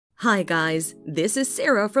Hi guys, this is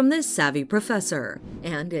Sarah from the Savvy Professor,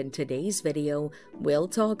 and in today's video, we'll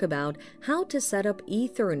talk about how to set up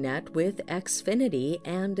Ethernet with Xfinity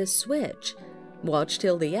and a switch. Watch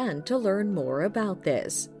till the end to learn more about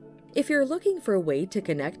this. If you're looking for a way to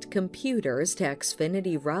connect computers to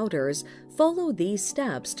Xfinity routers, follow these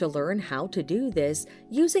steps to learn how to do this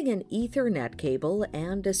using an Ethernet cable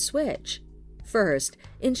and a switch. First,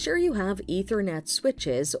 ensure you have Ethernet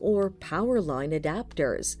switches or power line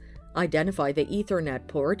adapters. Identify the Ethernet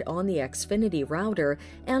port on the Xfinity router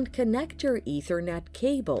and connect your Ethernet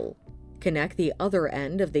cable. Connect the other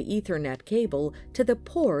end of the Ethernet cable to the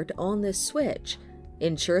port on the switch.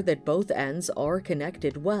 Ensure that both ends are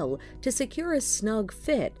connected well to secure a snug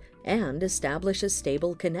fit and establish a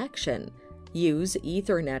stable connection. Use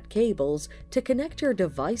Ethernet cables to connect your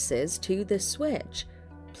devices to the switch.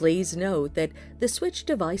 Please note that the switch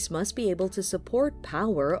device must be able to support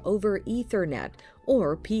power over Ethernet,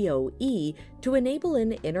 or PoE, to enable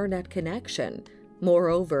an internet connection.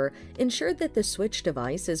 Moreover, ensure that the switch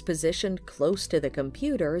device is positioned close to the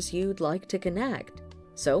computers you'd like to connect.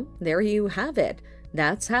 So, there you have it.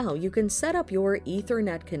 That's how you can set up your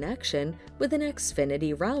Ethernet connection with an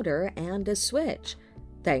Xfinity router and a switch.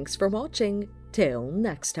 Thanks for watching. Till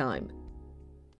next time.